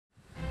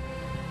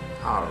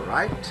All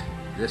right,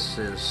 this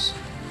is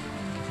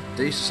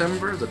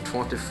December the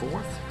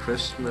 24th,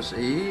 Christmas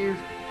Eve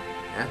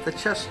at the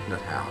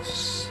Chestnut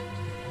House.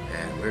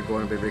 And we're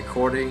going to be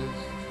recording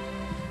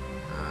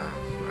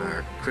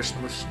our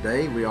Christmas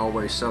Day. We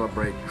always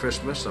celebrate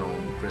Christmas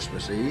on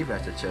Christmas Eve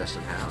at the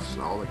Chestnut House,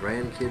 and all the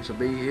grandkids will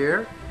be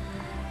here.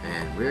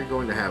 And we're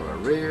going to have a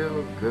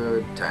real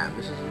good time.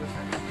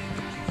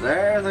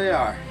 There they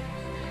are.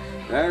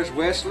 There's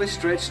Wesley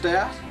stretched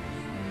out.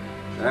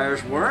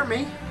 There's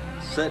Wormy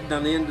sitting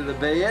on the end of the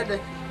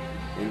bed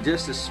and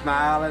just as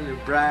smiling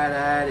and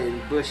bright-eyed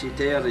and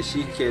bushy-tailed as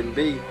she can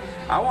be.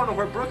 I wonder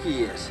where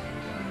Brookie is.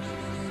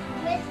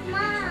 With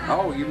Mom.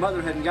 Oh, your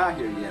mother hadn't got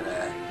here yet.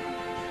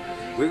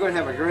 We're going to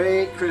have a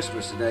great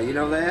Christmas today. You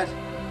know that?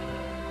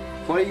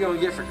 What are you going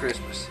to get for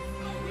Christmas?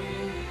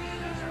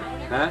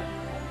 Huh?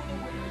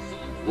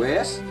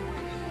 Wes?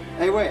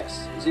 Hey,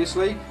 Wes, is he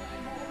asleep?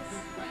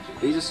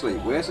 He's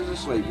asleep. Wes is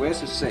asleep.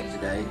 Wes is sick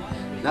today.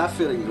 Not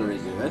feeling very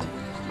good.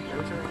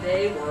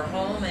 Today we're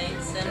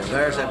homemade cinnamon And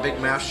there's that rolls. big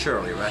mouth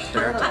Shirley right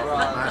there talking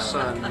to my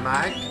son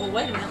Mike. Well,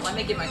 wait a minute. Let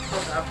me get my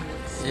coat off.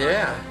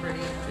 Yeah. Pretty.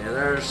 And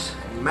there's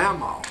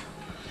Mama.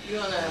 You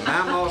wanna?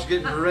 Mama's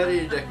getting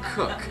ready to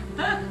cook.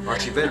 Or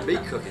she better be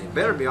cooking.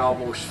 Better be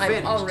almost finished.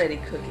 I'm already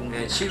cooking.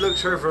 And she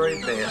looks her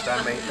very best.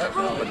 I mean, that's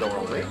open the door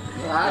on me.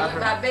 Well, I look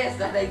my best.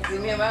 I think see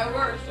me at my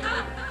worst.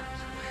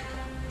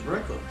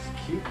 Brooke looks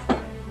cute.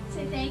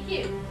 Say thank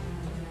you.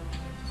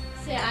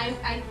 Say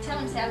I tell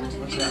him, say I went to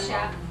the beauty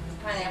shop.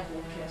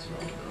 Pineapple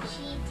casserole.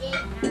 She did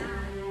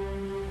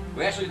not.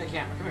 Wesley, look at the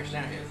camera. Come here,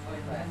 stand here.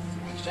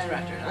 Stand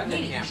right there. Look at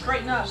that camera.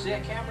 Straighten up. See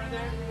that camera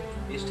there?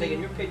 It's taking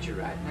your picture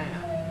right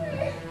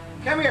now.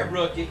 Come here,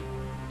 Brookie.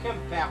 Come,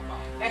 Papa.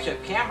 That's a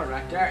camera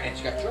right there, and it's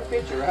got your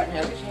picture right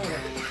now.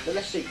 But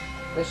let's see.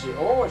 Let's see.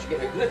 Oh, it's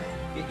getting good.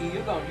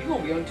 You're gonna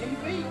be on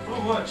TV. Oh,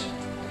 what?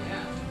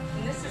 Yeah.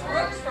 And this is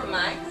Brooks from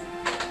Mike's.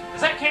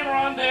 Is that camera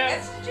on, Dad?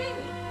 That's Jamie.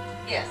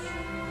 Yes.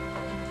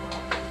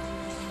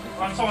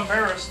 I'm so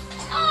embarrassed.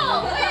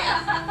 Oh,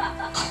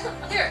 yeah.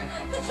 Here,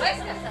 Wes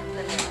got something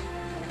in there.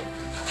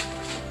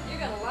 You're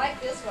gonna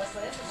like this,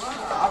 Wesley.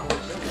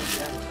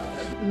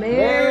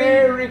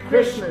 Merry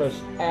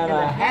Christmas and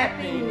a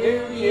Happy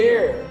New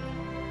Year.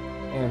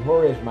 And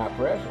where is my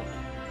present?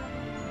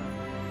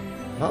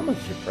 How much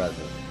your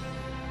present?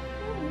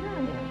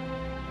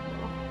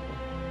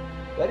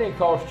 That didn't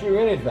cost you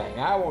anything.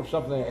 I want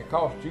something that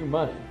costs you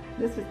money.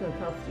 This is going to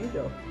cost you,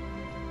 though.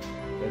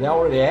 It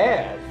already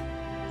has.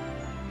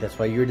 That's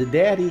why you're the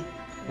daddy.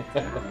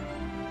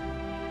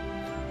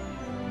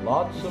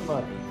 Lots of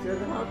money. Should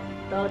have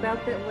thought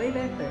about that way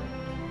back there.